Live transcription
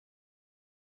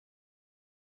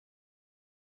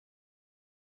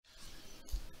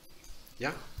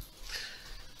Yeah.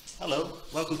 Hello,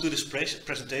 welcome to this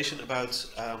presentation about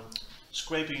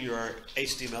scraping your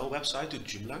HTML website to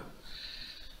Joomla.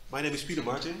 My name is Peter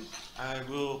Martin. I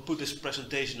will put this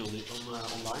presentation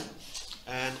online,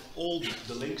 and all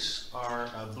the links are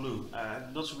blue.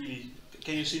 Not really.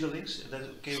 Can you see the links?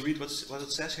 Can you read what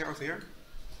it says here over here?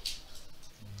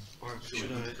 Or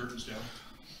should I put the curtains down?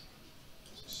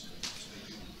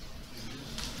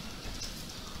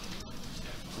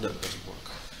 No, it doesn't work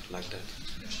like that.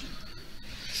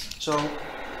 So, I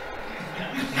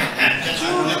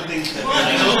don't think that.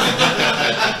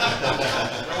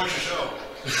 How was your show?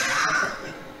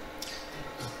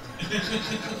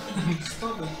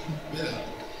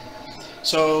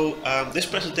 So, this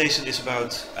presentation is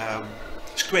about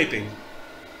scraping.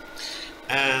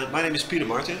 And my name is Peter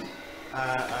Martin.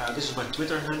 This is my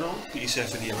Twitter handle,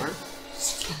 PE7ER.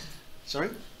 Sorry?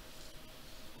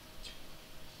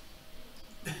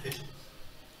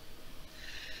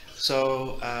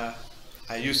 So,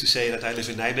 I used to say that I live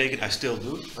in Nijmegen, I still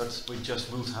do, but we just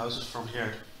moved houses from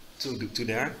here to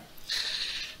there.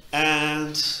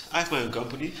 And I have my own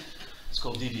company, it's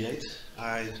called JAB17.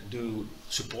 I do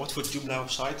support for Joomla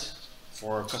website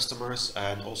for customers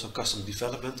and also custom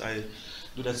development. I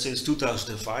do that since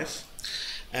 2005.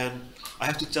 And I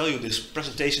have to tell you, this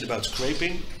presentation about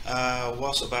scraping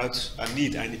was about a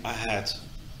need I had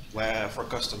for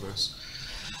customers.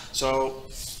 So,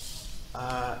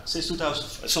 since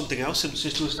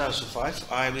 2005,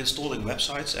 I'm installing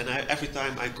websites, and every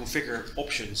time I configure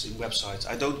options in websites.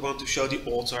 I don't want to show the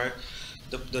author,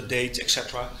 the date,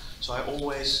 etc. So I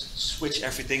always switch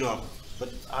everything up,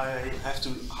 but I have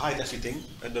to hide everything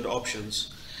under the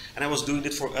options. And I was doing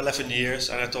it for 11 years,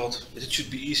 and I thought it should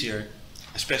be easier.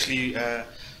 Especially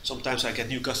sometimes I get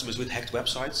new customers with hacked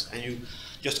websites, and you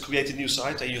just create a new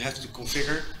site and you have to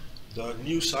configure the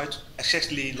new site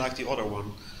exactly like the other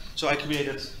one. So I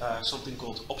created something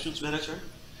called Options Manager.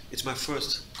 It's my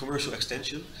first commercial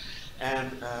extension,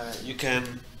 and you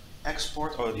can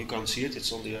export, or you can't see it,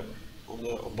 it's on the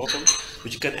bottom,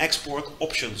 but you can export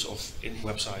options in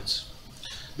websites.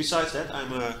 Besides that,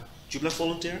 I'm a Joomla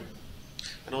volunteer,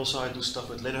 and also I do stuff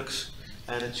with Linux,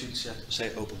 and it should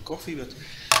say Open Coffee, but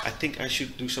I think I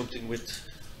should do something with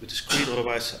the screen,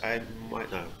 otherwise I might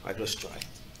now. I just try.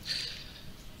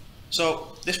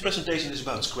 So this presentation is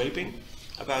about scraping,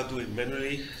 about doing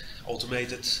manually,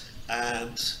 automated,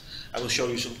 and I will show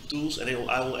you some tools, and I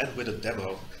will end with a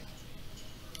demo.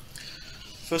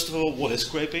 First of all, what is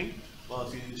scraping? Well,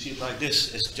 if you see it like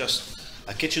this, it's just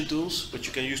a kitchen tools which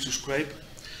you can use to scrape,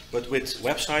 but with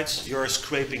websites you're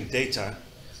scraping data,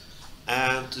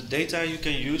 and the data you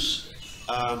can use,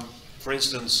 for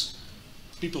instance,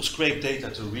 people scrape data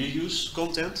to reuse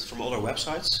content from other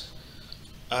websites.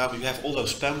 You have all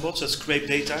those spam bots that scrape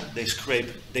data. They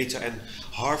scrape data and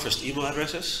harvest email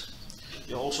addresses.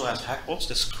 You also have hack bots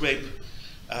that scrape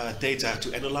data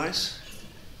to analyze.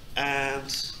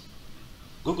 And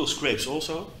Google scrapes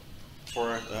also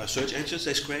for search engines.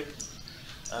 They scrape.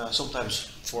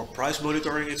 Sometimes for price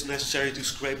monitoring it's necessary to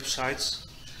scrape sites.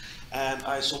 And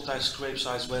I sometimes scrape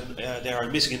sites when they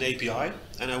are missing an API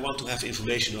and I want to have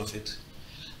information of it.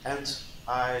 And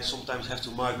I sometimes have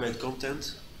to migrate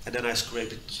content, and then I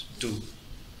scrape it too.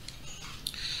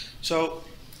 So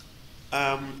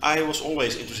I was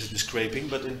always interested in scraping,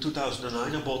 but in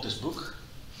 2009 I bought this book.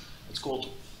 It's called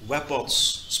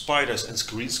Webbots, Spiders and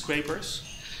Screen Scrapers.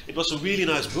 It was a really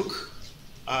nice book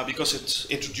because it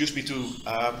introduced me to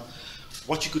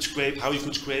what you could scrape, how you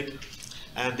could scrape,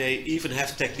 and they even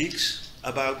have techniques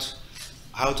about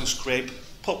how to scrape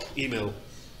pop email.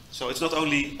 So it's not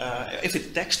only, if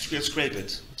it's text, you can scrape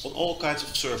it on all kinds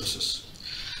of services.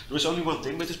 There is only one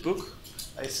thing with this book.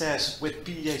 It says with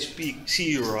PHP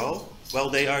CURL. Well,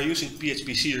 they are using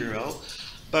PHP CURL,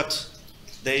 but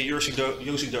they're using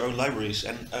their own libraries,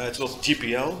 and it's not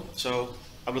GPL, so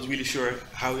I'm not really sure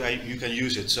how you can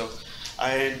use it. So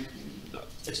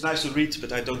it's nice to read,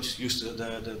 but I don't use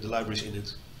the libraries in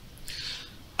it.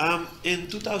 In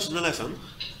 2011,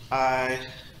 I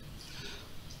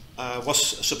was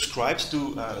subscribed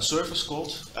to a service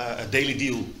called a daily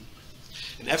deal.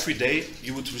 And every day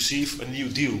you would receive a new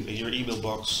deal in your email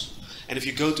box. And if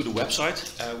you go to the website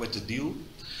with the deal,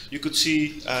 you could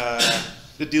see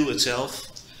the deal itself,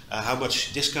 how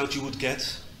much discount you would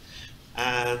get,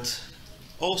 and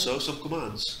also some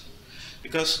commands.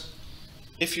 Because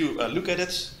if you look at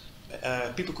it,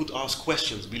 people could ask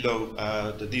questions below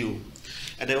the deal.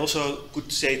 And they also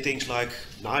could say things like,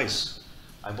 nice,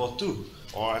 I bought two,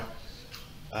 or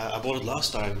I bought it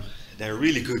last time, they're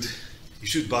really good. You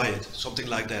should buy it, something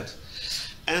like that.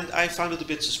 And I found it a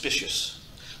bit suspicious,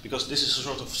 because this is a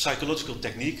sort of psychological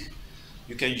technique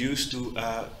you can use to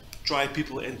try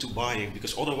people into buying,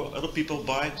 because other people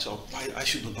buy, so I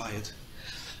shouldn't buy it.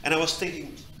 And I was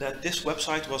thinking that this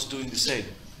website was doing the same.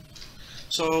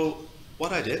 So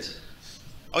what I did,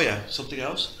 oh yeah, something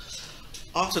else.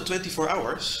 After 24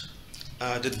 hours,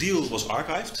 the deal was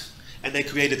archived, and they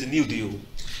created a new deal.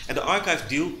 And the archived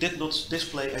deal did not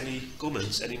display any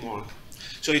comments anymore.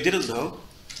 So you didn't know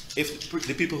if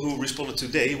the people who responded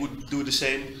today would do the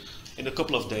same in a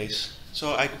couple of days.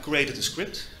 So I created a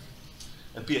script,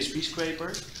 a PHP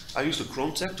scraper. I used a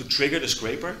cron tag to trigger the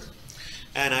scraper,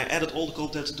 and I added all the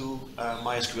content to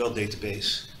MySQL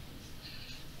database.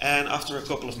 And after a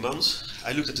couple of months,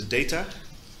 I looked at the data,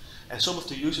 and some of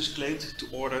the users claimed to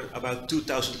order about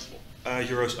 2,000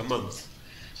 euros a month.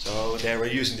 So they were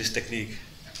using this technique.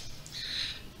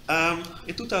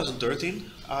 In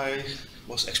 2013, I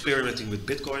was experimenting with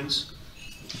bitcoins.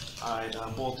 I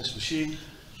bought this machine.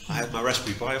 I had my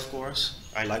Raspberry Pi, of course.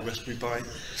 I like Raspberry Pi.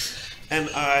 And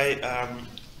I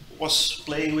was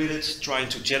playing with it, trying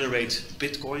to generate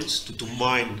bitcoins, to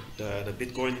mine the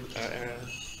bitcoin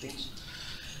things.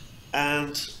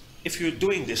 And if you're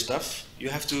doing this stuff,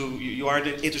 you are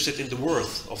interested in the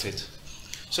worth of it.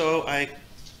 So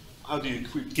how do you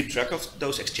keep track of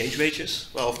those exchange wages?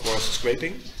 Well, of course,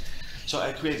 scraping. So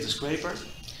I created a scraper.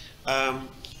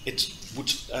 It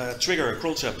would trigger a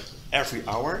cron tab every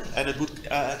hour, and it would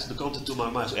add the content to my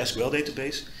MySQL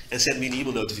database and send me an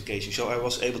email notification. So I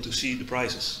was able to see the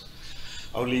prices.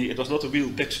 Only it was not a real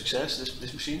big success,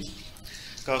 this machine,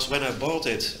 because when I bought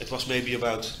it, it was maybe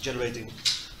about generating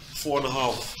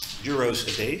 4.5 euros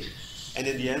a day, and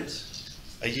in the end,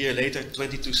 a year later,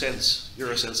 22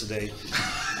 euro cents a day.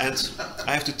 And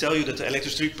I have to tell you that the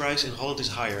electricity price in Holland is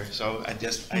higher, so I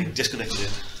disconnected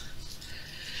it.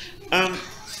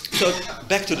 So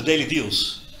back to the daily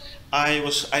deals. I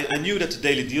knew that the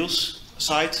daily deals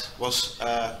site was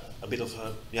a bit of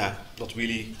not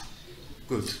really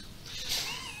good.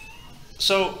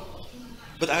 So,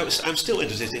 but I'm still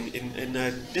interested in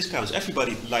discounts.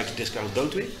 Everybody likes discounts,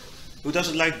 don't we? Who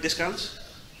doesn't like discounts?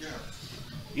 Yeah.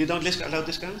 You don't allow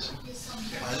discounts?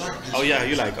 I like discounts. Oh yeah,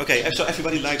 you like. Okay, so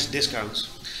everybody likes discounts.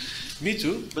 Me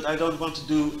too, but I don't want to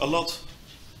do a lot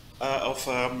of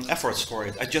efforts for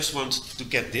it. I just want to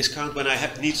get discount when I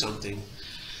need something.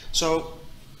 So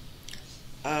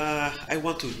I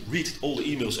want to read all the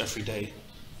emails every day.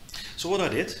 So what I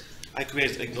did, I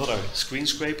created another screen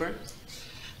scraper,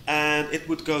 and it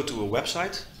would go to a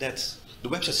website that the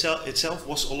website itself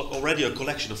was already a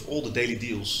collection of all the daily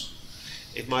deals.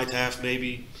 It might have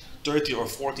maybe 30 or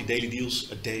 40 daily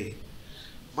deals a day.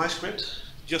 My script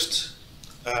just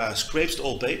scrapes the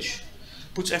whole page,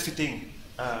 puts everything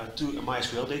to a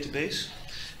MySQL database,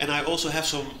 and I also have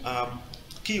some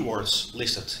keywords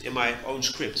listed in my own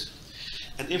script.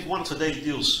 And if one of the daily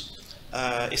deals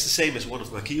is the same as one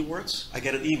of my keywords, I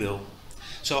get an email.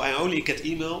 So I only get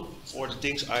email for the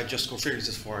things I just configured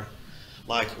it for,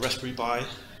 like Raspberry Pi,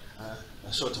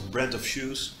 a certain brand of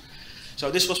shoes.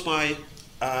 So this was my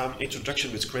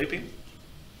introduction with scraping.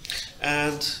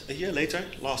 And a year later,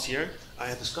 last year, I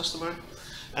had this customer,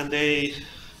 and they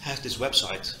had this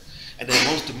website, and they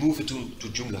wanted to move it to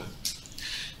Joomla.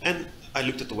 And I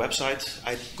looked at the website.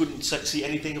 I couldn't see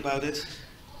anything about it.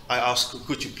 I asked,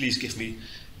 could you please give me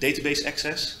database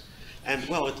access? And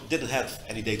well, it didn't have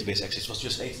any database access. It was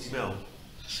just HTML.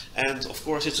 And of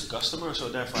course, it's a customer, so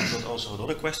therefore I got also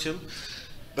another question.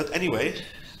 But anyway,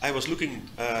 I was looking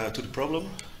to the problem,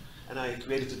 and I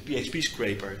created a PHP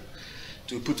scraper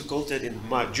to put the content in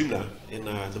my Joomla, in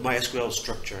the MySQL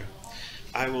structure.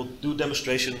 I will do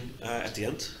demonstration at the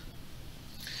end.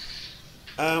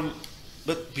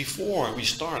 But before we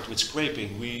start with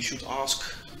scraping, we should ask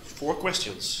 4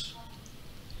 questions.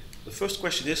 The first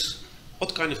question is,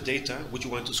 what kind of data would you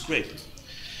want to scrape?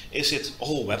 Is it a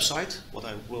whole website, what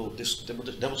I will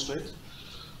demonstrate?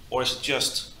 Or is it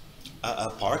just a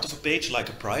part of a page, like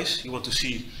a price? You want to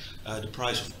see the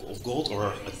price of gold,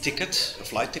 or a ticket, a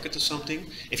flight ticket or something.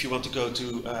 If you want to go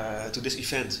to this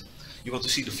event, you want to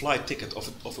see the flight ticket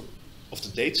of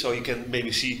the date, so you can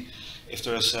maybe see if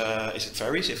there's if it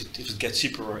varies, if it gets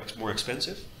cheaper or more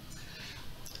expensive.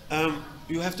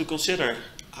 You have to consider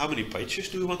how many pages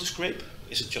do you want to scrape.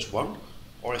 Is it just 1,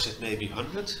 or is it maybe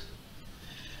 100?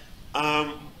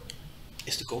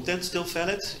 Is the content still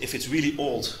valid? If it's really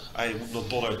old, I would not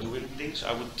bother doing things.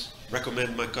 I would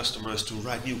recommend my customers to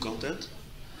write new content.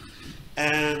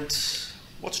 And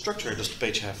what structure does the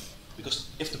page have? Because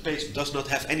if the page does not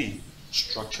have any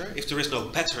structure, if there is no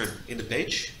pattern in the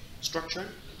page structure,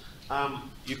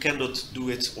 you cannot do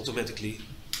it automatically.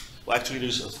 Well, actually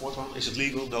there's a 4th one. Is it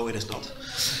legal? No, it is not.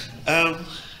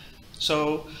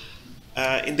 So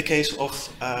In the case of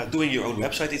doing your own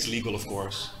website, it's legal, of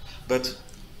course. But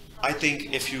I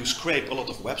think if you scrape a lot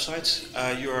of websites,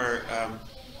 you are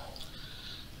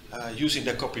using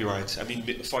their copyright. I mean,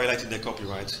 violating their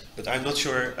copyright. But I'm not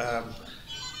sure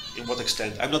in what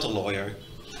extent. I'm not a lawyer.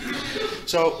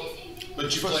 So.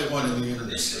 But you play one on the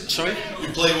internet. Sorry? You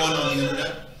play one on the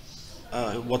internet?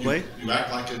 In what way? You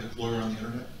act like a lawyer on the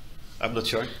internet? I'm not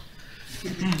sure.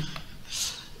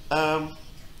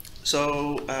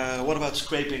 What about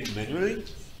scraping manually?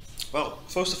 Well,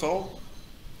 first of all,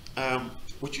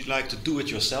 would you like to do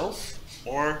it yourself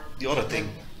or the other thing?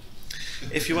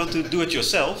 If you want to do it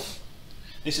yourself,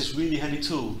 this is really handy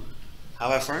tool.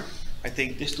 However, I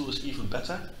think this tool is even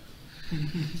better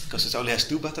because it only has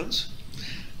 2 buttons.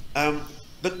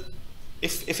 But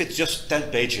if it's just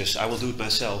 10 pages, I will do it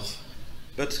myself.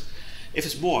 But if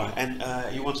it's more and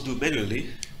you want to do it manually,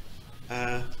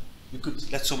 you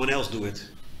could let someone else do it.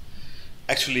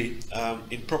 Actually,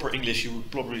 in proper English, you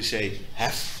would probably say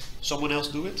have someone else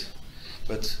do it.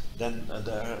 But then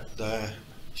the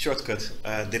shortcut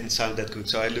didn't sound that good,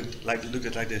 so I looked at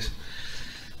it like this.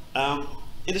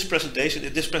 In this presentation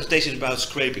is about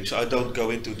scraping, so I don't go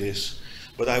into this,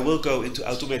 but I will go into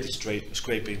automated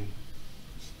scraping.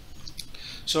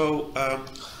 So,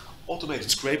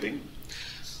 automated scraping,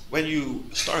 when you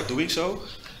start doing so,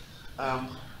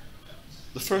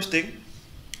 the first thing,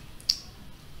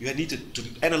 you need to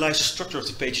analyze the structure of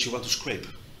the page you want to scrape.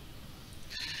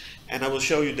 And I will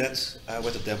show you that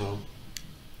with a demo.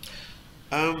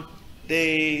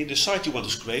 The site you want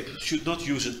to scrape should not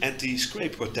use an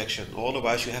anti-scrape protection,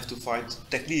 otherwise you have to find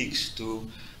techniques to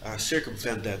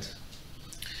circumvent that.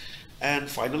 And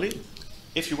finally,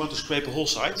 if you want to scrape a whole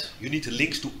site, you need the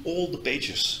links to all the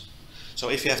pages. So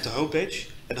if you have the homepage,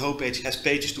 and the homepage has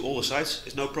pages to all the sites,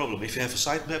 it's no problem. If you have a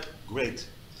sitemap, great.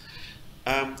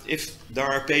 If there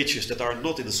are pages that are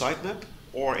not in the sitemap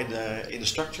or in the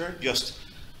structure, just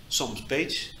some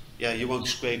page, yeah, you won't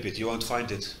scrape it, you won't find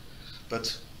it.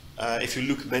 But if you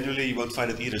look manually, you won't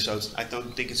find it either, so I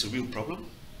don't think it's a real problem.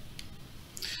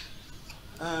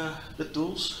 The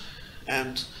tools,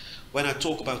 and when I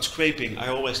talk about scraping, I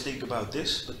always think about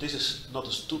this, but this is not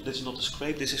a tool, this is not a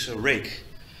scrape, this is a rake.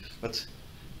 But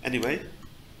anyway,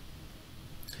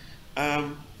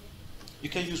 you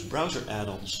can use browser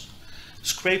add-ons.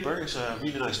 Scraper is a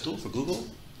really nice tool for Google,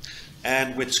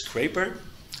 and with Scraper,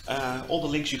 all the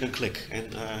links you can click,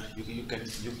 and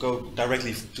you go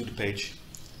directly to the page.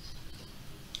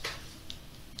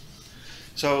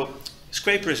 So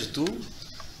Scraper is a tool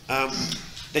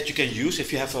that you can use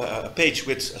if you have a page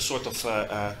with a sort of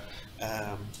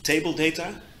table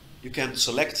data. You can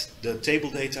select the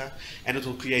table data, and it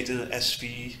will create an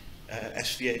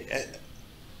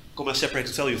comma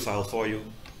separated value file for you.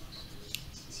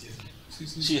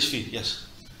 CSV, yes.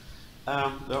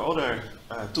 There are other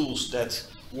tools that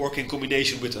work in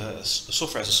combination with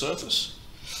software as a service,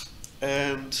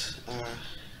 and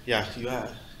yeah,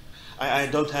 I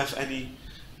don't have any.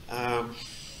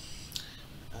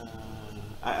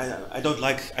 I don't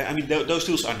like. I mean, those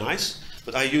tools are nice,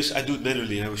 but I do it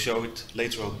manually, and I will show it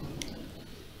later on.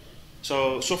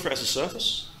 So, software as a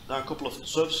service. There are a couple of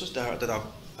services that are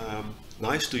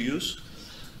nice to use.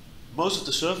 Most of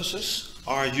the services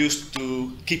are used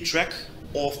to keep track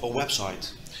of a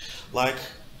website. Like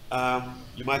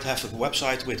you might have a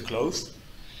website with clothes,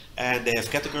 and they have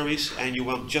categories, and you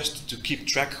want just to keep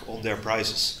track of their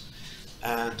prices.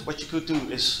 And what you could do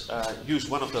is use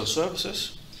one of those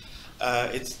services.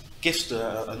 It gives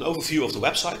an overview of the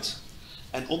website,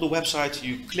 and on the website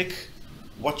you click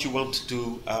what you want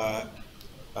to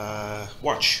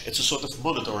watch. It's a sort of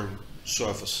monitoring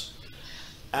service.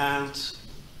 And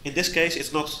in this case,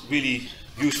 it's not really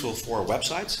useful for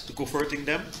websites to converting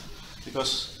them,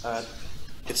 because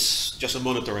it's just a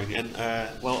monitoring, and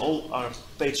well, all are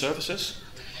paid services,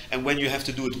 and when you have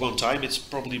to do it one time, it's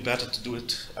probably better to do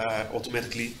it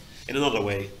automatically in another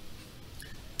way.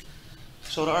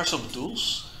 So there are some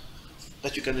tools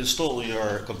that you can install on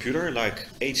your computer, like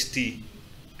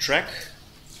httrack.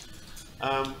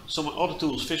 Some other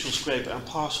tools, Visual Scrape and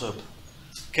PassHub,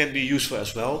 can be useful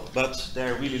as well, but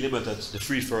they're really limited, the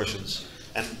free versions.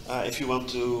 And if you want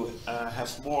to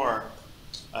have more,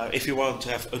 if you want to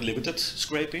have unlimited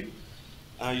scraping,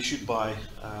 you should buy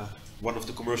one of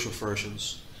the commercial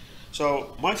versions.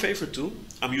 So my favorite tool,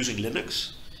 I'm using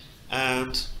Linux,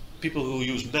 and people who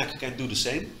use Mac can do the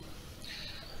same.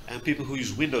 And people who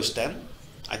use Windows 10,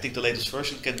 I think the latest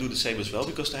version, can do the same as well,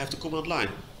 because they have the command line.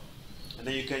 And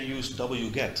then you can use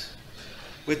wget.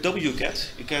 With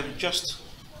wget, you can just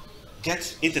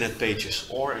get internet pages,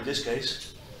 or in this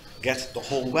case, get the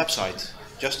whole website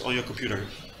just on your computer.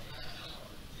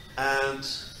 And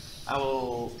I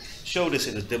will show this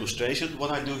in a demonstration.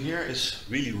 What I do here is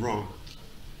really wrong.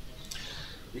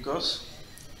 Because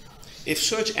if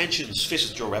search engines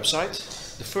visit your website,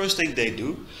 the first thing they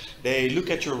do, they look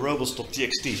at your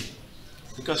robots.txt.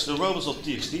 Because the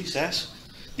robots.txt says,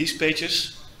 these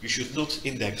pages you should not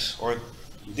index, or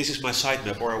this is my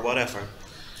sitemap, or whatever.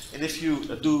 And if you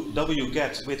do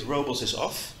wget with robots is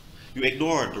off, you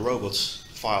ignore the robots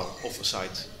file of a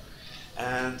site.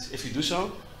 And if you do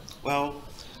so, well,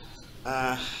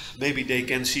 maybe they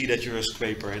can see that you're a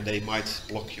scraper and they might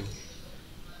block you.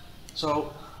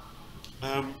 So,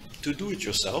 to do it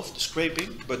yourself, the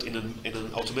scraping, but in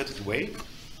an automated way,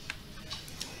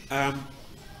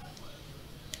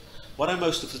 what I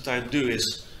most of the time do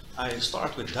is I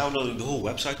start with downloading the whole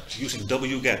website using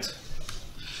wget.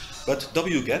 But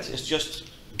wget is just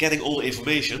getting all the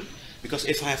information, because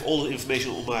if I have all the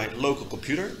information on my local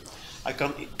computer, I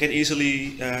can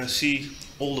easily see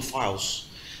all the files.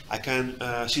 I can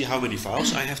see how many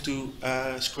files I have to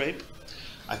scrape.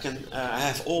 I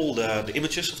have all the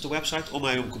images of the website on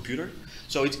my own computer,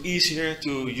 so it's easier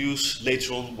to use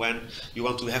later on when you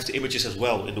want to have the images as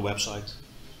well in the website.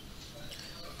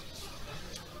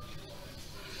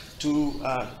 To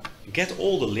get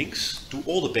all the links to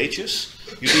all the pages,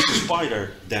 you need to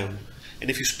spider them. And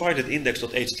if you spider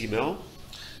index.html,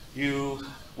 you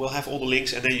will have all the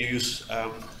links, and then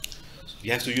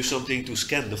you have to use something to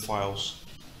scan the files,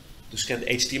 to scan the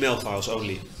HTML files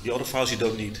only. The other files you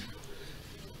don't need.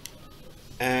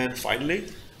 And finally,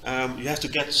 you have to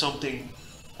get something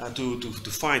to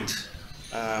find,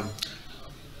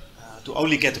 to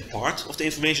only get a part of the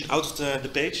information out of the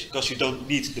page, because you don't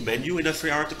need the menu in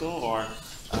every article, or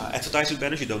advertising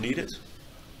banners, you don't need it.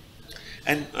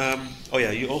 And oh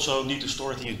yeah, you also need to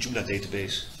store it in your Joomla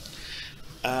database.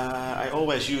 I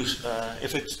always use,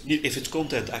 if it's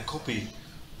content, I copy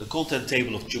the content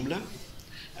table of Joomla,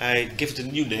 I give it a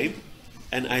new name,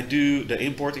 and I do the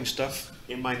importing stuff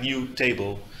in my new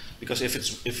table, because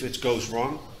if it goes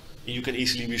wrong, you can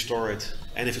easily restore it,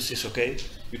 and if it's okay,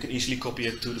 you can easily copy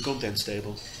it to the contents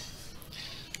table.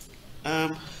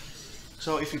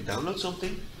 So if you download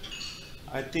something,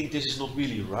 I think this is not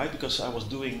really right, because I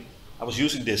was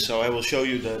using this, so I will show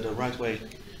you the right way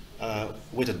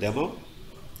with a demo.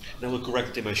 Then I will correct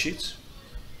it in my sheets.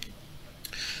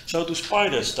 So to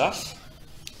spider stuff,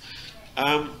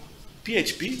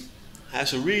 PHP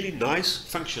has a really nice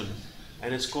function,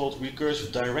 and it's called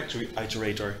recursive directory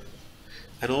iterator,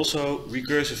 and also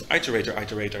recursive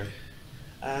iterator.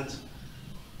 And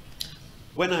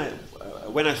when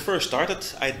I first started,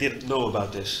 I didn't know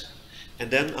about this, and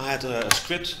then I had a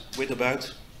script with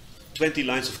about 20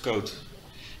 lines of code,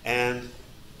 and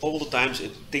all the times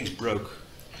things broke.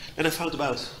 And I found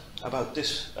about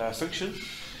this function,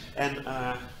 and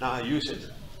now I use it.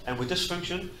 And with this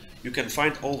function, you can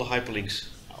find all the hyperlinks,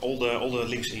 all the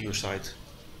links in your site.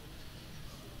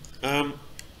 To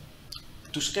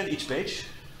scan each page,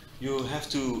 you have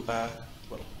to,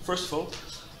 well, first of all,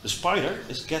 the spider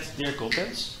is get their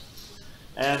contents,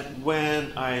 and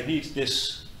when I need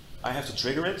this, I have to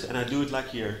trigger it, and I do it like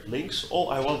here, links.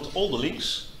 I want all the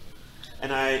links,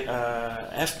 and I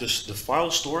have the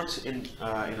file stored in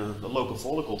a local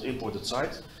folder called imported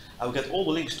site. I will get all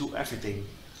the links to everything.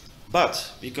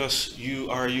 But because you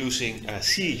are using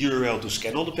CURL to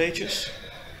scan all the pages,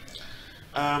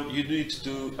 you need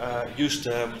to use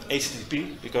the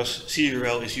HTTP, because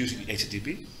CURL is using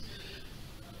HTTP.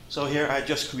 So here I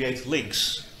just create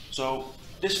links. So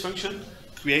this function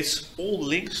creates all the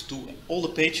links to all the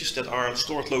pages that are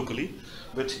stored locally,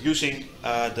 but using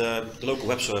the local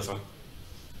web server.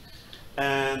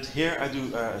 And here I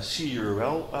do a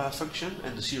CURL function,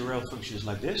 and the CURL function is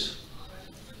like this.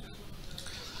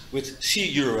 With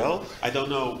CURL, I don't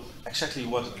know exactly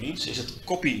what it means. Is it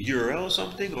copy URL or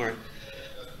something? Or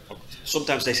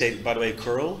sometimes they say, by the way,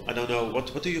 curl. I don't know,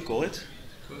 what do you call it?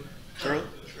 Curl?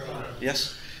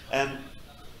 Yes. And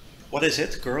what is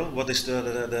it, curl? What is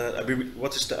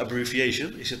the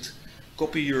abbreviation? Is it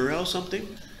copy URL something?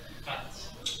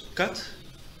 Cut?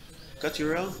 Cut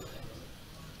URL?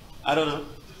 I don't know.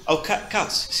 Oh,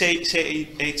 cut. Say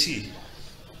C-A-T.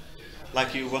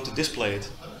 Like you want to display it.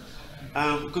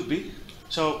 Could be.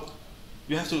 So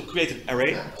you have to create an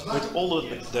array with all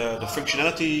the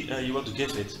functionality you want to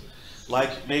give it.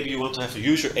 Like maybe you want to have a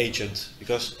user agent,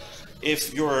 because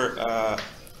if your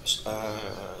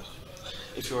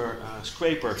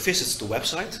scraper visits the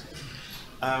website,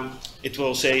 it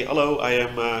will say, hello, I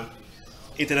am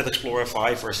Internet Explorer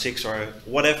 5 or 6 or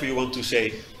whatever you want to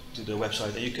say to the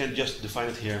website, and you can just define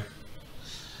it here.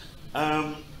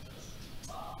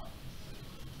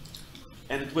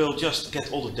 And it will just get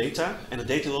all the data, and the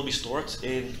data will be stored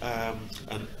in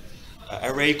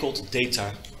array called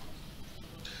data.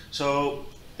 So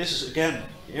this is again,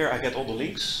 here I get all the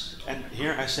links, and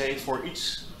here I say for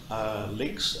each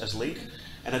links as link,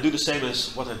 and I do the same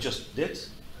as what I just did.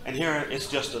 And here it's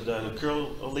just the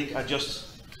curl link I just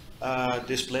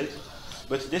displayed.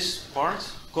 But this part,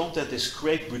 content is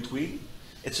scrape between,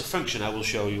 it's a function I will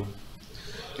show you.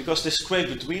 Because this scrape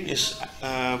between is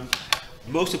the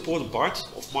most important part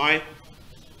of my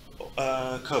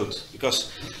code.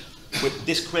 Because with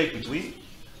this scrape between,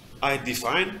 I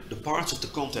define the parts of the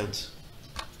content.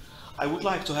 I would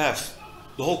like to have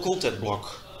the whole content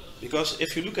block. Because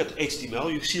if you look at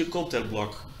HTML, you see a content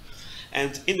block.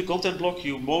 And in the content block,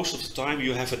 most of the time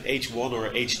you have an H1 or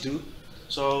H2.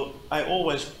 So I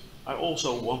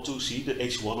also want to see the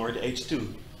H1 or the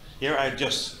H2. Here I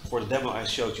just, for the demo I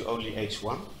showed you only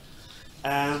H1.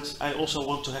 And I also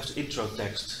want to have the intro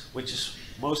text, which is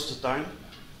most of the time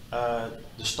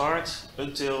the start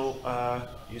until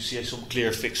you see some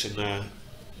clear fix in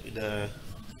the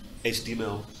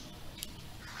HTML.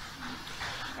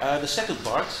 The second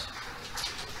part,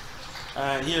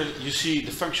 here you see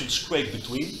the function scrape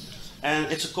between,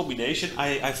 and it's a combination.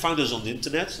 I found this on the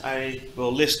internet. I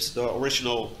will list the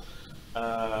original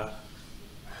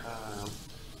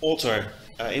author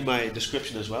in my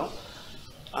description as well.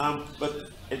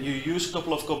 But you use a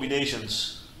couple of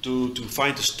combinations to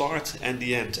find the start and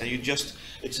the end, and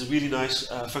it's a really nice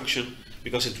function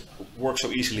because it works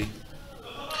so easily.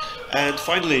 And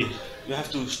finally, you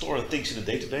have to store things in a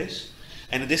database,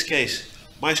 and in this case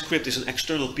my script is an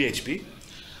external PHP.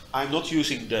 I'm not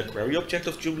using the query object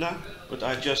of Joomla, but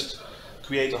I just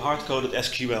create a hard-coded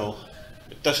SQL.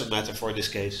 It doesn't matter for this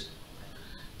case.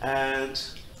 And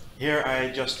here I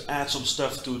just add some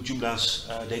stuff to Joomla's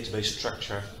database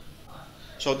structure.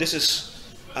 So this is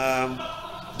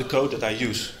the code that I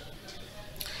use.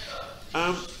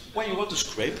 When you want to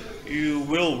scrape, you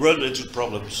will run into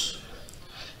problems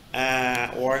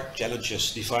or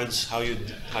challenges. Defines how you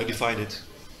define it.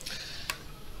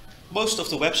 Most of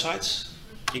the websites,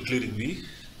 including me,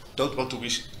 don't want to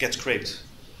get scraped.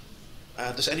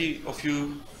 Does any of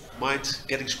you mind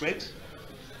getting scraped?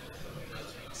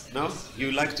 No?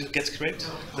 You like to get scraped?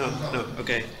 No, no,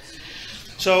 okay.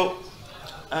 So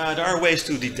there are ways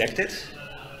to detect it.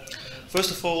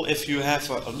 First of all, if you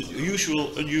have an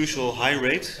unusual high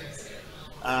rate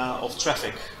of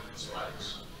traffic.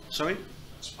 Spikes. Sorry?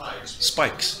 Spikes.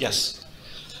 Spikes, yes.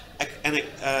 And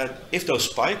if those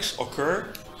spikes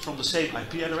occur from the same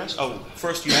IP address,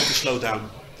 first you have to slow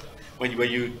down when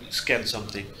you scan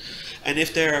something. And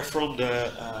if they're from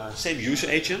the same user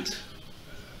agent,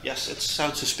 yes, it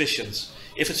sounds suspicious.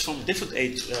 If it's from different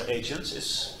agents,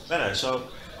 it's better. So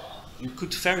you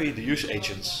could vary the user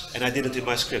agents, and I did it in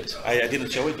my script. I didn't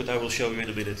show it, but I will show you in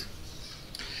a minute.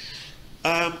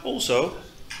 Also,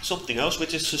 something else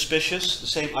which is suspicious, the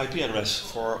same IP address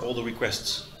for all the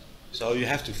requests. So you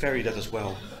have to vary that as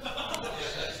well.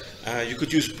 You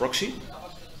could use a proxy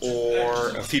or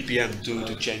a VPN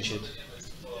to change it.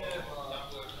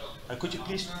 Could you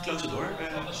please close the door?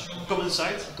 Come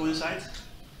inside. Come inside.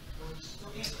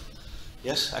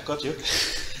 Yes, I got you.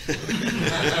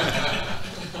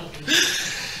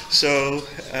 So,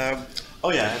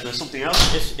 oh yeah, and something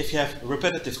else. If you have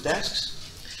repetitive tasks,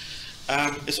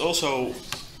 it's also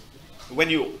when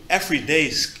you every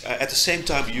day at the same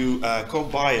time you come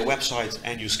by a website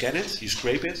and you scan it, you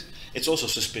scrape it. It's also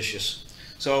suspicious.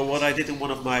 So what I did in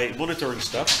one of my monitoring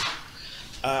stuff,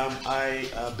 I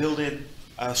built in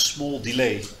a small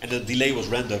delay, and the delay was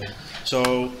random.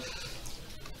 So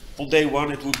on day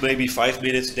 1 it would maybe 5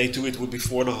 minutes, day 2 it would be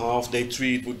 4.5, day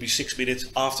 3 it would be 6 minutes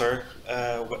after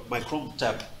my Chrome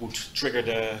tab would trigger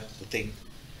the thing.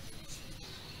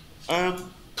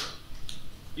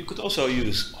 You could also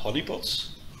use honeypots.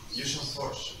 Use some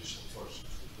force. Use some force.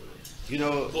 You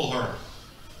know, Full hard.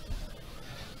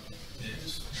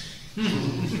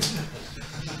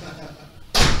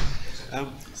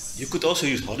 You could also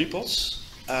use honeypots.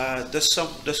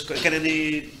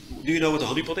 Do you know what a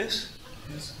honeypot is?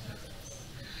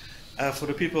 For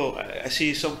the people, I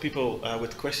see some people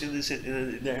with questions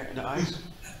in the eyes.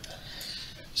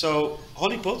 So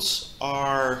honeypots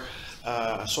are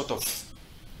sort of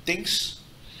things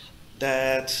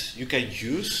that you can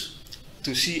use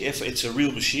to see if it's a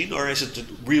real machine or is it a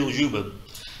real human.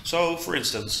 So for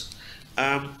instance,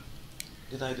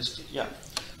 yeah.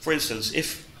 For instance,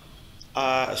 if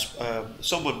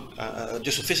someone,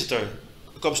 just a visitor,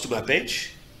 comes to my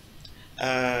page,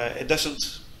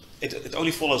 it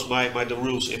only follows the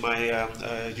rules in my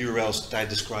URLs that I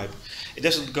describe. It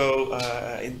doesn't go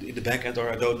in the backend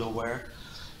or I don't know where.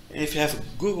 And if you have a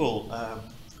Google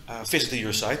visiting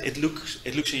your site, it looks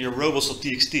in your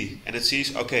robots.txt and it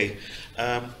sees, okay,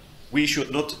 we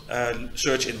should not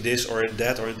search in this or in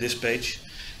that or in this page,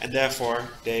 and therefore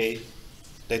they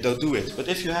don't do it. But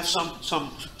if you have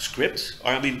some script,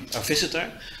 or I mean a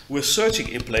visitor who is searching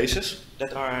in places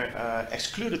that are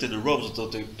excluded in the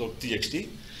robots.txt,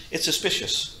 it's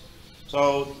suspicious.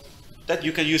 So that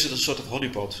you can use it as a sort of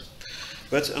honeypot.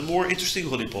 But a more interesting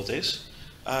honeypot is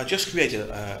just create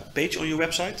a page on your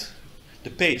website. The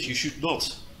page you should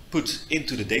not put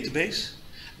into the database.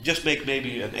 Just make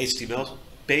maybe an HTML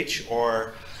page,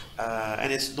 or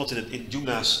and it's not in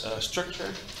Joomla's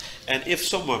structure. And if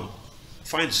someone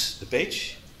finds the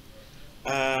page,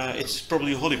 it's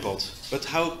probably a honeypot. But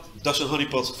how does a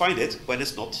honeypot find it when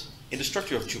it's not in the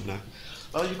structure of Joomla?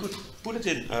 Well, you could put it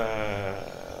in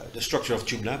the structure of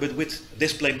Joomla, but with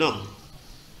display none.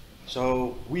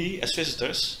 So we as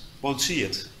visitors won't see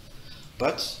it.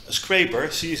 But a scraper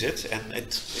sees it, and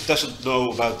it doesn't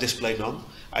know about display none.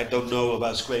 I don't know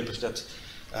about scrapers that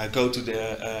go to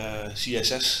the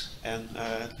CSS and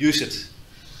use it.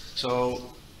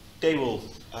 So they will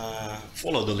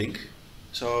follow the link.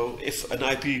 So if an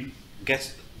IP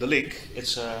gets the link,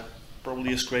 it's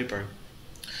probably a scraper.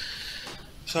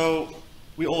 So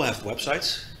we all have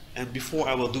websites, and before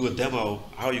I will do a demo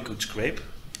how you could scrape,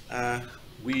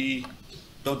 we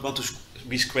don't want to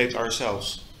be scraped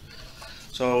ourselves.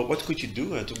 So what could you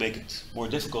do to make it more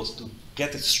difficult to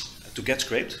get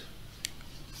scraped?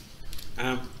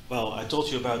 Well, I told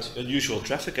you about unusual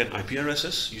traffic and IP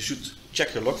addresses. You should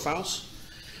check your log files.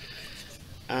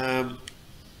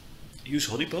 Use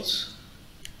honeypots.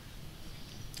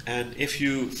 And if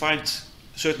you find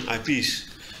certain IPs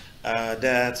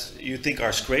that you think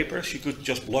are scrapers, you could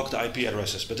just block the IP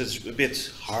addresses, but it's a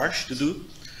bit harsh to do.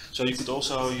 So you could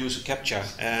also use a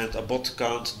CAPTCHA, and a bot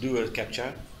can't do a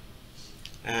CAPTCHA.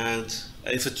 And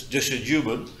if it's just a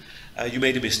human, you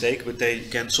made a mistake, but they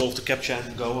can solve the CAPTCHA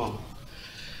and go on.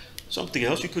 Something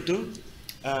else you could do,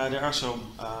 there are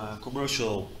some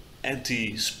commercial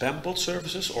anti-spam bot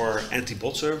services or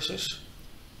anti-bot services.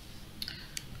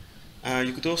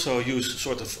 You could also use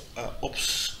sort of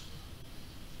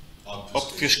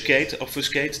obfuscate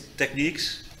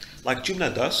techniques, like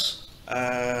Joomla does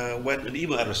when an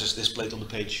email address is displayed on the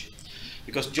page.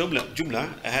 Because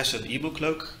Joomla has an email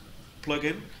cloak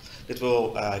plugin that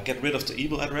will get rid of the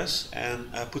email address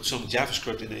and put some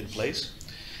JavaScript in place.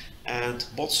 And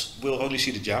bots will only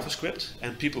see the JavaScript,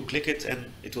 and people click it,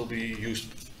 and it will be used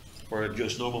for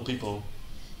just normal people.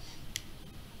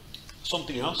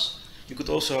 Something else, you could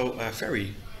also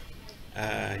vary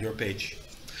your page.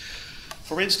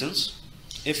 For instance,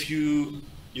 if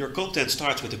your content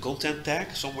starts with a content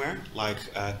tag somewhere, like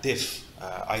div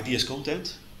ideas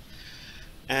content,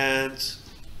 and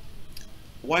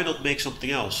why not make something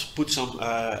else? Put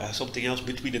something else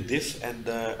between the div and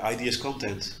the ideas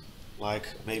content, like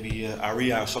maybe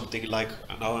aria or something like.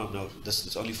 No,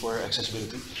 that's only for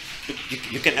accessibility. But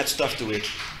you can add stuff to it,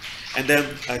 and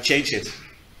then change it.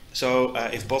 So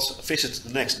if bots visit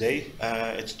the next day,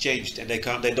 it's changed, and they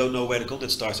don't know where the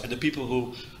content starts. And the people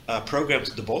who programmed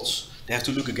the bots, they have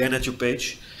to look again at your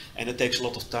page, and it takes a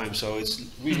lot of time. So it's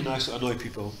really nice to annoy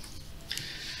people.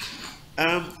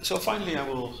 So finally, I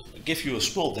will give you a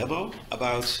small demo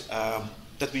about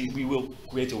that we will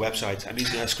create a website. I mean,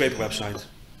 scrape a website.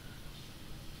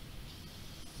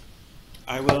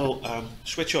 I will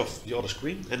switch off the other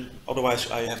screen, and otherwise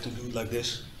I have to do like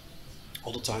this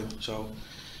all the time. So,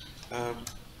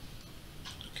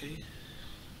 okay.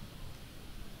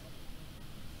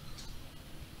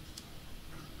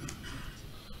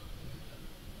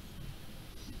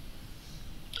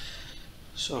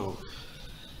 So.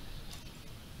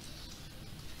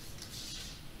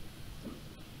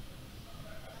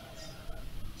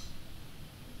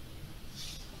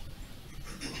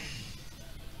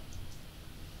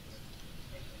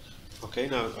 Okay,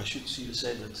 now I should see the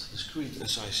same at the screen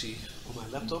as I see on my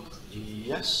laptop.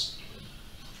 Yes.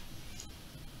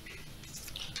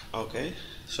 Okay,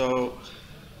 so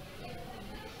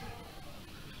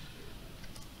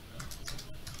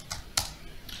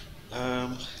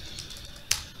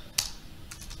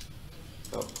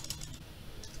oh.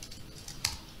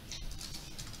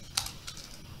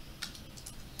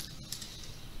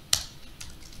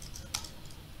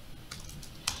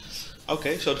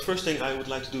 Okay, so the first thing I would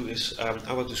like to do is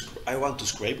I want to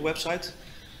scrape a website.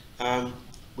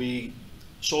 We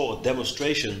saw a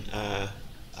demonstration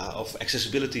of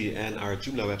accessibility and our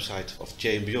Joomla website of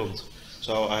J and Beyond.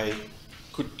 So I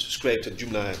could scrape the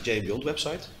Joomla J and Beyond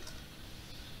website.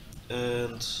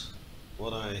 And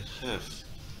what I have,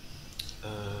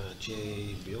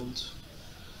 J Beyond,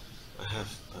 I have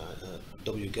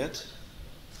wget,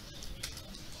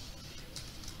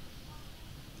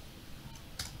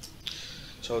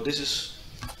 So this is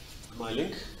my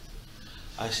link.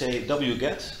 I say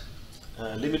wget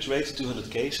limit rate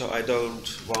 200k, so I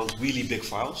don't want really big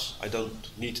files. I don't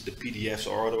need the PDFs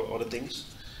or other things.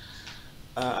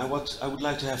 I would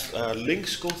like to have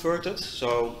links converted,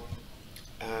 so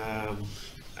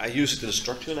I use it in a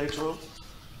structure later on.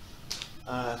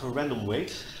 For random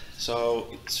weight, so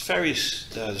it varies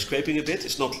the scraping a bit.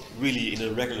 It's not really in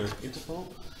a regular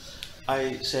interval.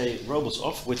 I say robots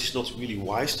off, which is not really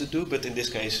wise to do, but in this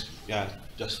case, yeah,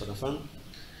 just for the fun.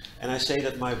 And I say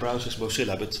that my browser is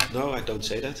Mozilla, but no, I don't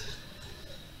say that.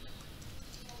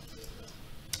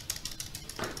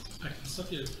 I can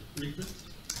stop your request.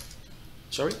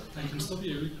 Sorry? I can stop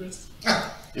your request.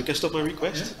 You can stop my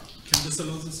request? Yeah. Can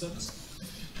disallow the service.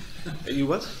 You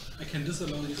what? I can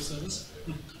disallow your service.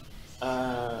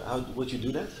 How would you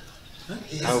do that? Huh?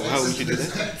 How would you do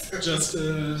that? Just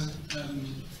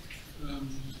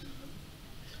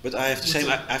But I have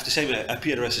the same IP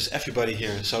address as everybody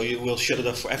here, so you will shut it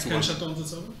off for I everyone. can shut down the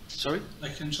server. Sorry? I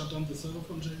can shut down the server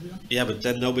from JVM. Yeah, but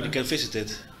then nobody can visit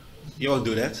it. You won't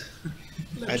do that.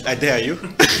 I dare you.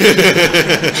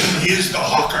 He's the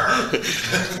hawker.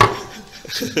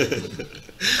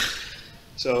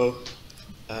 So,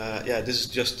 yeah, this is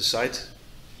just the site.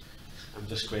 I'm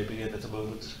just scraping it at the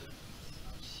moment.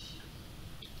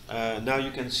 Now you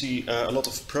can see a lot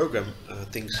of program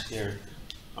things here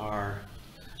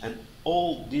and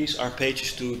all these are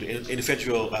pages to the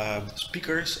individual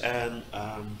speakers and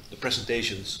the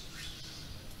presentations.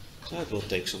 So that will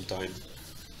take some time.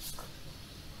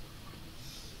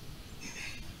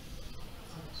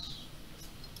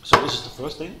 So this is the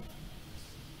first thing.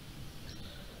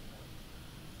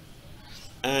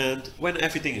 And when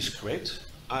everything is scraped,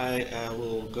 I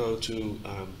will go to,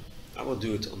 I will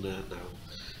do it on the now.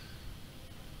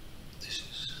 This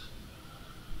is.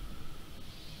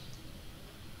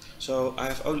 So I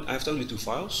have only two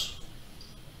files.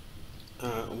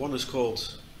 One is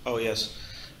called, oh yes,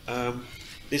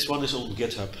 this one is on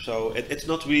GitHub. So it's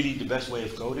not really the best way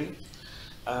of coding.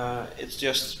 It's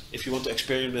just, if you want to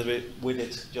experiment with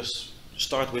it, just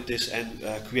start with this and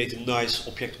create a nice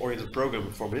object-oriented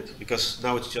program from it, because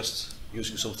now it's just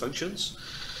using some functions.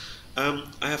 I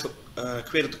have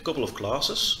created a couple of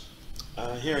classes.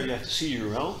 Here you have the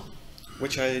CURL,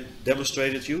 which I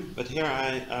demonstrated you, but here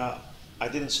I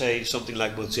didn't say something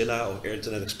like Mozilla or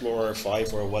Internet Explorer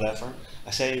 5 or whatever.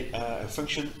 I say a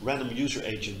function random user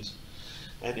agent.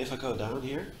 And if I go down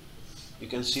here, you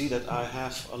can see that I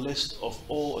have a list of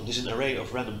all, this is an array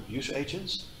of random user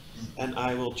agents, and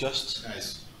I will just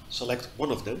select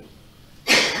one of them.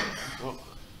 Oh.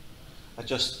 I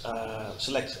just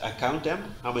I count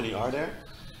them, how many are there,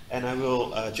 and I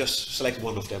will just select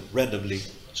one of them randomly.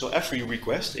 So every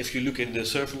request, if you look in the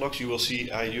server logs, you will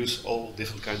see I use all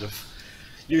different kind of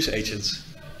user agents.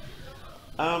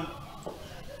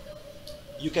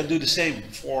 You can do the same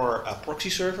for proxy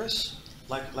servers,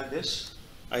 like this.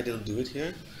 I didn't do it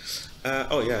here.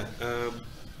 Oh yeah.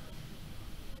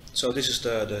 So this is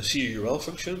the CURL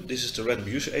function. This is the random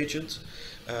user agent.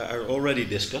 I already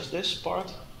discussed this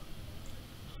part.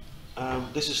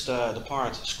 This is the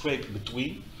part scrape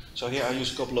between. So here I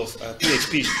use a couple of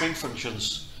PHP string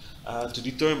functions to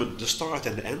determine the start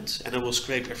and the end, and I will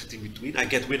scrape everything between. I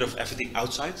get rid of everything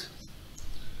outside.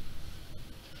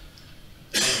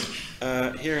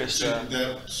 Here is so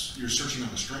you're searching on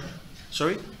a string?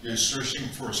 Sorry? You're searching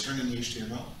for a string in the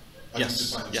HTML?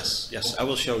 Yes, I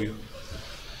will show you.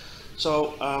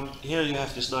 So here you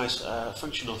have this nice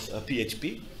function of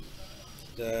PHP,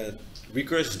 the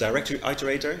recursive directory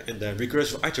iterator and the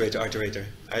recursive iterator.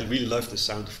 I really love the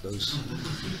sound of those.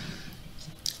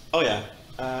 Oh yeah,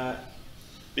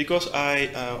 because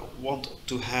I want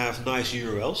to have nice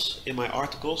URLs in my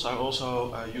articles, I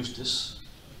also use this,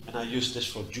 and I use this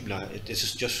for Joomla. This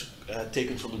is just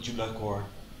taken from the Joomla core.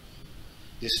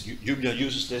 Joomla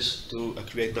uses this to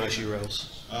create nice URLs.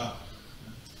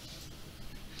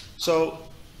 So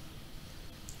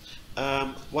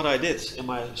what I did in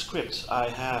my script, I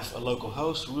have a local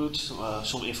host root,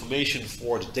 some information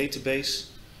for the database,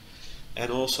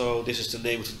 and also this is the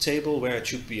name of the table where it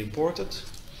should be imported.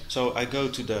 So I go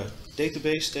to the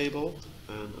database table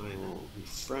and I will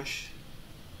refresh.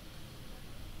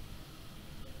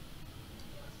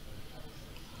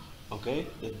 Okay,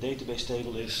 the database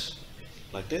table is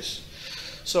like this.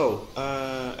 So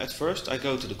at first I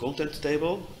go to the content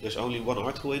table. There's only one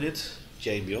article in it,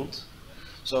 J and Beyond.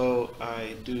 So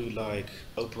I do like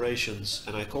operations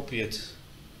and I copy it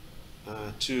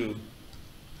to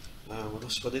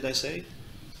what did I say?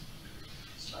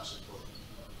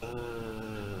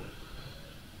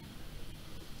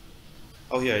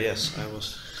 Oh yeah, yes, I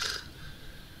was.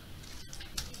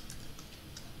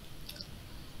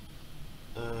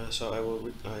 So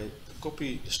I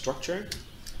copy the structure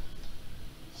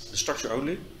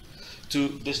only, to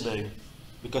this name,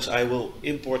 because I will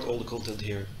import all the content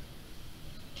here.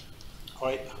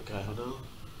 Okay, hold on.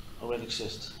 Already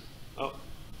exists. Oh,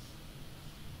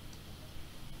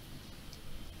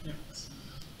 Yeah.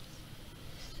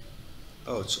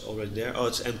 oh, it's already there. Oh,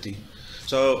 it's empty.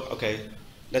 So, okay,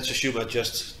 let's assume I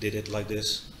just did it like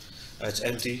this. It's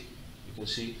empty, you can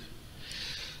see.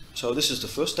 So this is the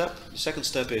first step. The second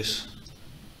step is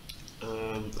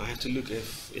I have to look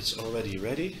if it's already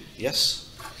ready. Yes.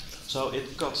 So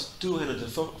it got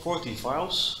 240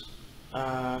 files.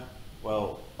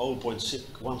 Well,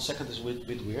 0.1 second is a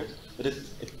bit weird, but it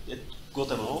got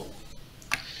them all.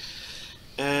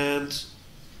 And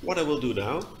what I will do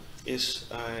now is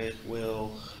I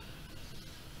will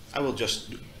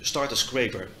just start a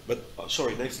scraper. But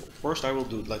sorry, first I will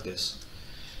do it like this.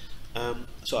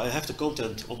 So I have the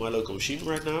content on my local machine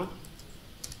right now.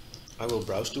 I will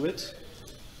browse to it.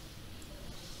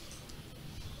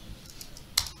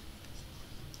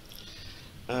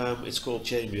 It's called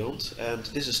JAB17, and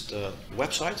this is the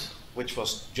website, which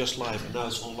was just live, and now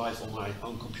it's live on my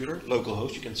own computer,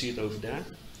 localhost. You can see it over there.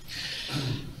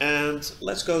 And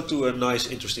let's go to a nice,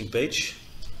 interesting page.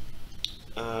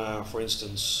 For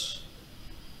instance,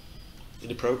 in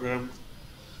the program,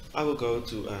 I will go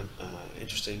to an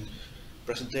interesting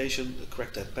presentation.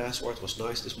 Crack that password was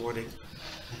nice this morning.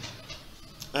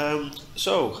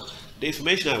 So the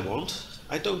information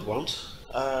I don't want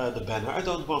the banner, I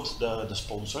don't want the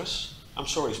sponsors. I'm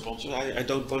sorry, sponsors, I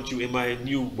don't want you in my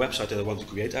new website that I want to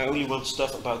create. I only want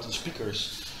stuff about the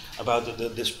speakers, about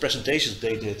this presentations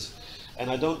they did, and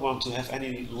I don't want to have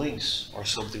any links or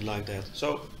something like that.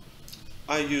 So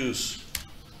I use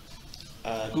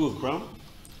Google Chrome.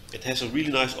 It has a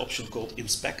really nice option called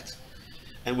Inspect,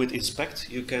 and with Inspect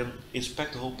you can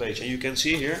inspect the whole page, and you can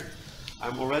see here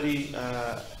I'm already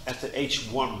at the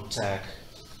H1 tag.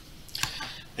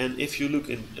 And if you look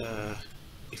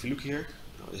here,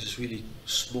 oh, this is really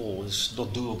small. It's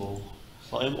not doable.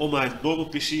 Well, on my normal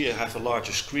PC, I have a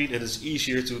larger screen, and it's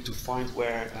easier to find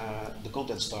where the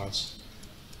content starts.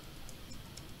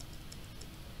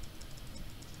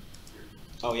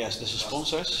 Oh yes, this is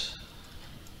sponsors.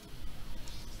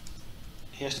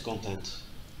 Here's the content.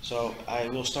 So I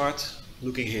will start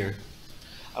looking here.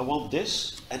 I want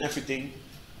this and everything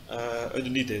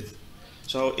underneath it.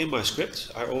 So in my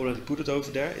script, I already put it over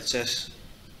there. It says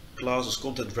classes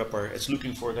content wrapper. It's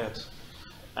looking for that.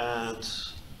 And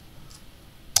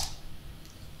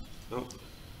oh,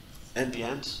 at the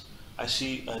end, I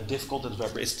see a div content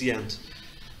wrapper. It's the end.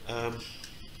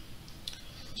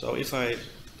 So if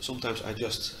sometimes I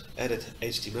just edit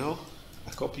HTML,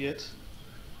 I copy it,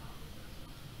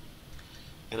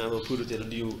 and I will put it in a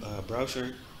new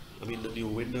browser. I mean, the new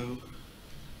window.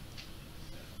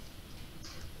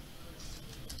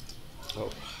 Oh.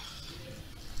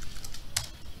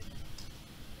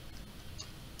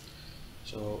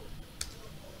 So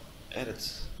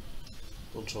edit,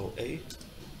 Control A,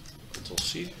 Control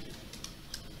C.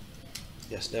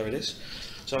 Yes, there it is.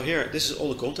 So here, this is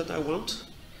all the content I want,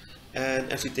 and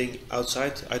everything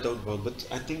outside I don't want. But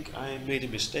I think I made a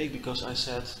mistake because I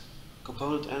said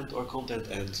component end or content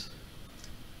end.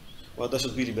 Well, it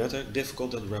doesn't really matter. Div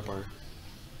content wrapper.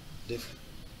 Div.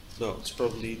 No, it's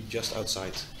probably just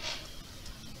outside.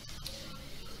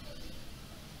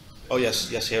 Oh yes,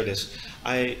 here it is.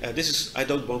 I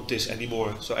don't want this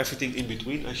anymore. So everything in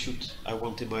between I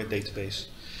want in my database.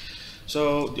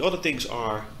 So the other things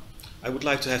are, I would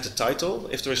like to have the title.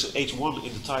 If there is an H1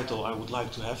 in the title, I would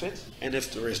like to have it. And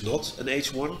if there is not an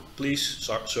H1, please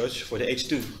search for the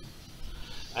H2.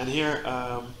 And here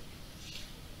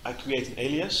I create an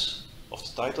alias of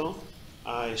the title.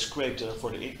 I scrape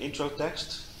for the intro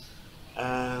text.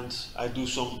 And I do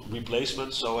some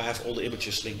replacements, so I have all the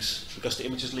images links, because the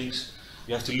images links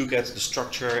you have to look at the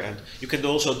structure, and you can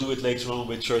also do it later on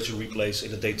with search and replace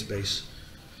in the database.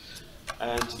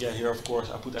 And yeah, here of course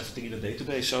I put everything in the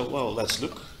database. So well, let's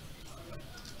look.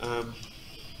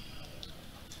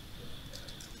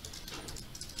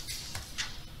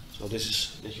 So this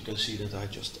is, as you can see, that I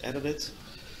just added it.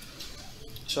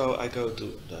 So I go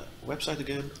to the website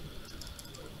again.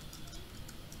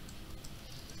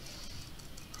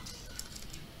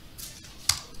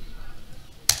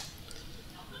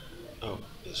 Oh,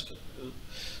 yes.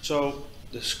 So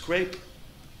the scrape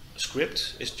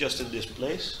script is just in this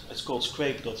place. It's called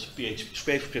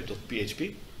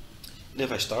scrapescript.php. And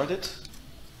if I start it,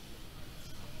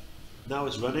 now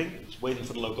it's running. It's waiting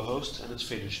for the local host, and it's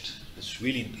finished. It's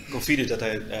really convenient that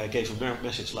I gave a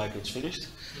message like it's finished,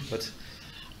 but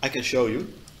I can show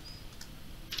you.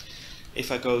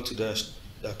 If I go to the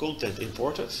the content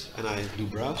imported and I do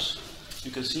browse,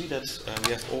 you can see that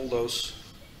we have all those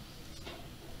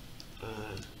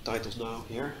titles now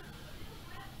here.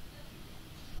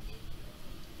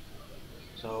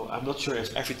 So I'm not sure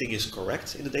if everything is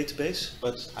correct in the database,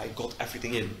 but I got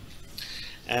everything in.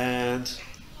 And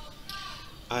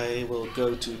I will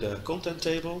go to the content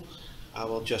table. I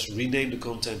will just rename the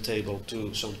content table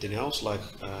to something else, like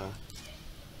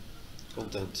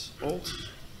content alt.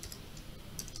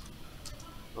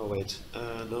 Oh wait,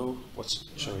 no,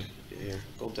 sorry, here,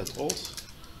 content alt.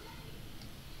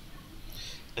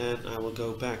 And I will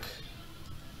go back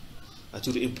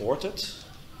to the imported.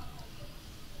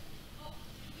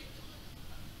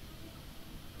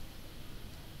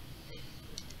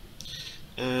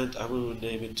 And I will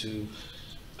rename it to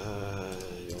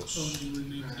yours.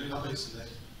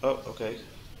 Oh, okay,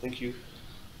 thank you.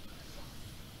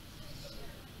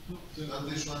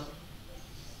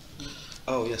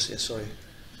 Oh yes, sorry.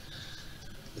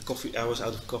 The coffee, I was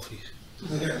out of coffee.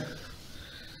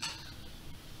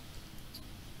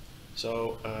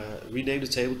 So rename the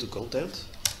table to content,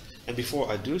 and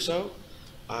before I do so,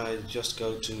 I just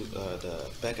go to the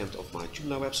backend of my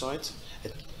Joomla website.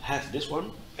 It has this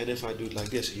one, and if I do it like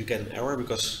this, you get an error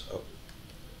because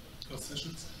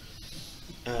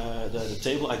the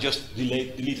table, I just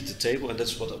deleted the table, and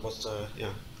that's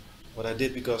what I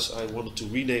did, because I wanted to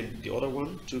rename the other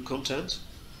one to content.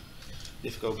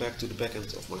 If I go back to the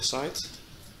backend of my site,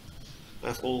 I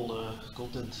have all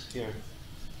content here.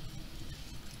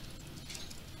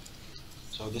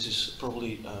 So this is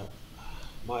probably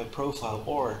my profile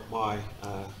or my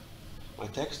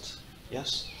text.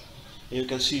 Yes, you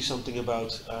can see something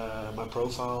about my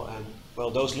profile, and well,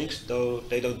 those links, though,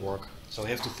 they don't work, so I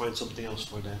have to find something else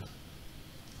for that.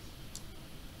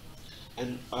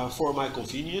 And for my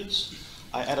convenience,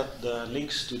 I added the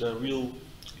links to the real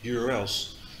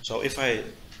URLs. So if I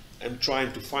am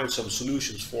trying to find some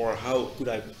solutions for how could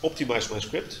I optimize my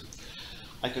script,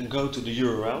 I can go to the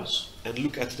URLs and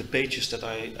look at the pages that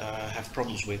I have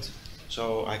problems with.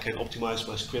 So I can optimize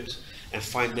my script and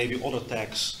find maybe other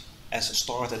tags as a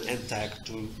start and end tag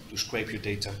to scrape your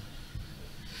data.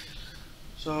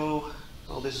 So,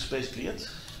 well, this is basically it.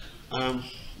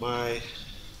 My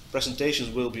presentations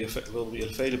will be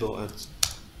available at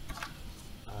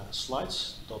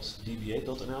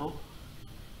slides.dba.nl.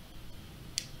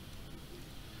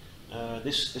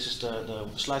 This is the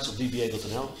slides of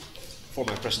dba.nl for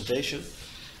my presentation,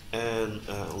 and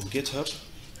on GitHub.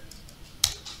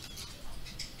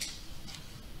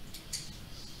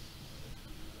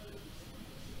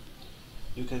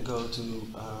 You can go to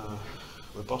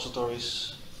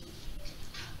repositories,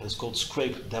 and it's called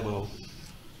Scrape Demo.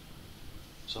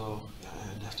 So yeah,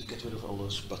 I have to get rid of all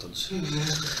those buttons.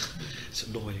 It's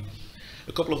annoying.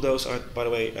 A couple of those are, by the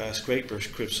way, scraper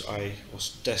scripts I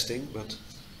was testing, but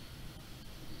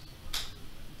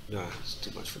nah, it's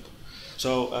too much for them.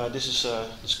 So this is the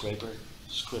scraper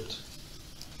script,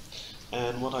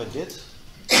 and what I did,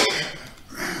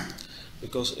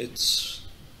 because it's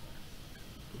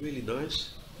really nice,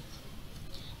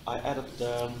 I added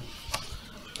the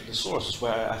sources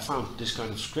where I found this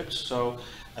kind of script. So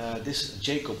this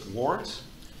Jacob Ward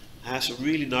has a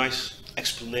really nice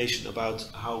explanation about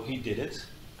how he did it,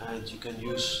 and you can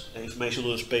use information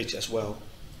on this page as well,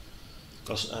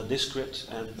 because this script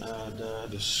and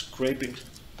the scraping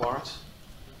part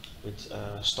with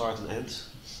start and end,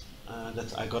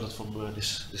 that I got it from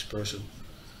this person.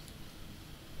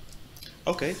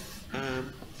 Okay,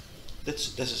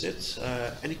 this is it.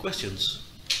 Any questions?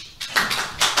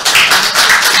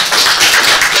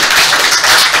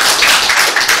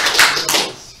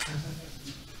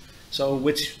 So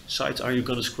which sites are you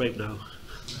going to scrape now?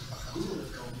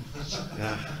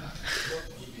 Yeah.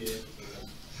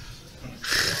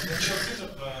 What's your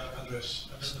GitHub address?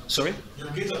 Sorry? Your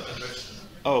GitHub address.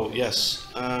 Oh yes.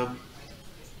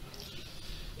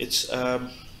 It's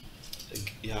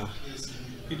yeah.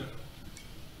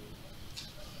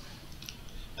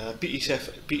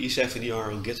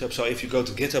 PE7ER on GitHub. So if you go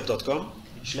to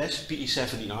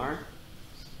github.com/PE7ER,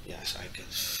 yes, I can.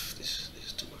 This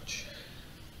is too much.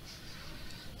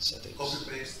 Settings. Copy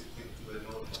paste it into the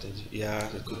notepad. Yeah,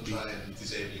 that could be. Don't try and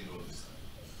disabling all this.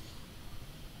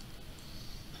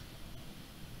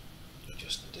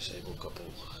 Just disable a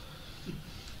couple.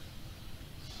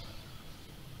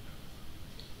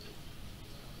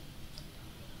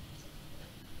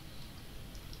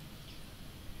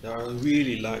 There are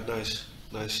really nice,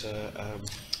 how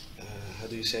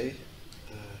do you say,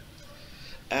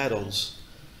 add-ons,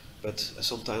 but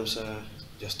sometimes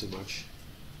just too much.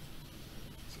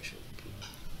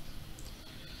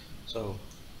 So,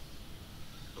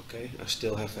 okay, I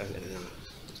still have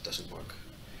it doesn't work.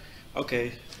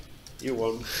 Okay, you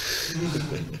won.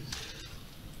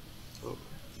 Oh.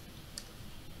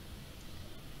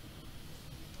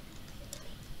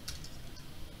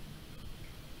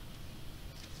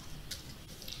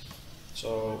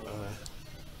 So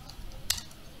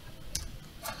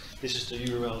this is the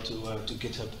URL to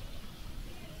GitHub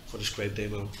for the scrape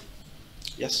demo.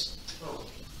 Yes? Oh,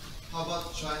 how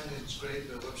about trying to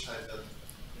scrape a website that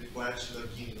requires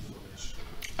login information?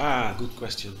 Ah, good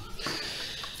question.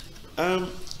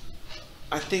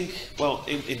 I think, well,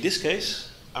 in this case,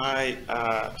 I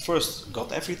first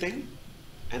got everything,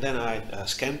 and then I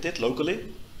scanned it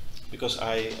locally, because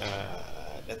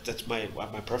that's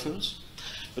my preference.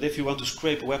 But if you want to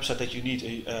scrape a website that you need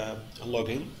a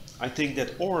login, I think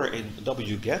that or in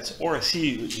wget or a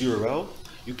CURL,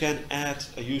 you can add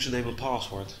a username and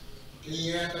password.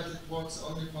 Yeah, but it works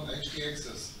only from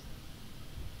htaccess.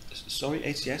 Sorry,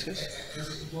 htaccess?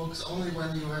 It works only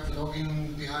when you have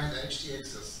login behind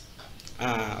htaccess.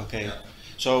 Ah, okay. Yeah.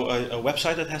 So a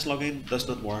website that has login does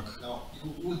not work. Now,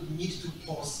 you would need to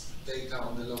post data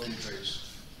on the login page.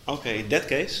 Okay, in that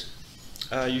case,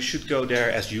 you should go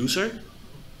there as user.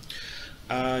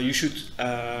 You should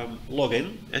log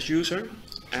in as user,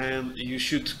 and you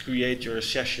should create your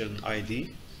session ID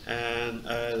and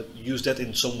use that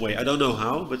in some way. I don't know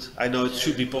how, but I know it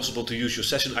should be possible to use your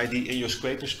session ID in your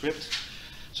scraper script.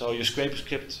 So your scraper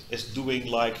script is doing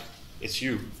like it's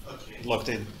you logged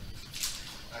in.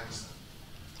 I understand.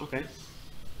 Okay.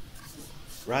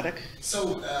 Radek?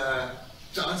 So,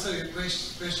 to answer your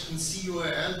question,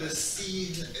 CURL, the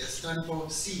C stands for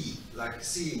see, like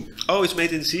seeing. Oh, it's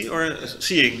made in C or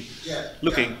seeing? Yeah.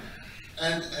 Looking.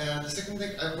 Yeah. And the second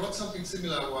thing, I wrote something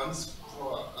similar once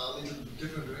for a little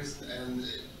different reason, and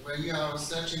where you are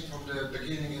searching from the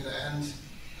beginning and the end,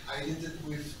 I did it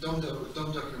with DOM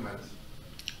document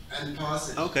and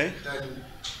parse it. Okay. Then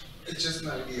it's just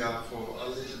an idea for a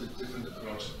little bit different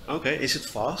approach. Okay, is it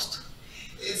fast?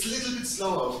 It's a little bit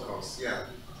slower, of course, yeah.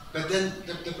 But then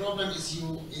the problem is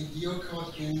in your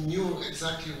code you knew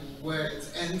exactly where it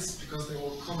ends because they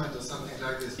will comment or something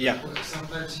like this. Yeah. But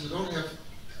sometimes you don't have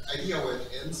idea where it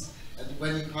ends, and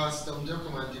when you pass DOM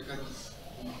document, you can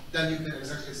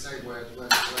exactly say where it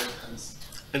ends.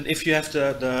 And if you have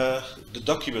the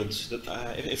document,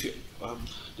 if you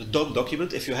the DOM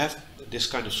document, if you have this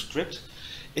kind of script,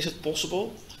 is it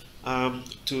possible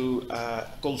to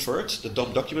convert the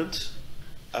DOM document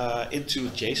into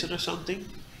JSON or something?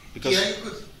 Because Yeah, you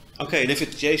could. okay, and if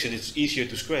it's JSON, it's easier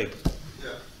to scrape.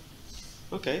 Yeah.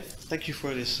 Okay, thank you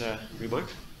for this remark.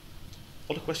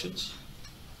 Other questions?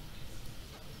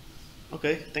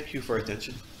 Okay, thank you for your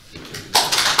attention.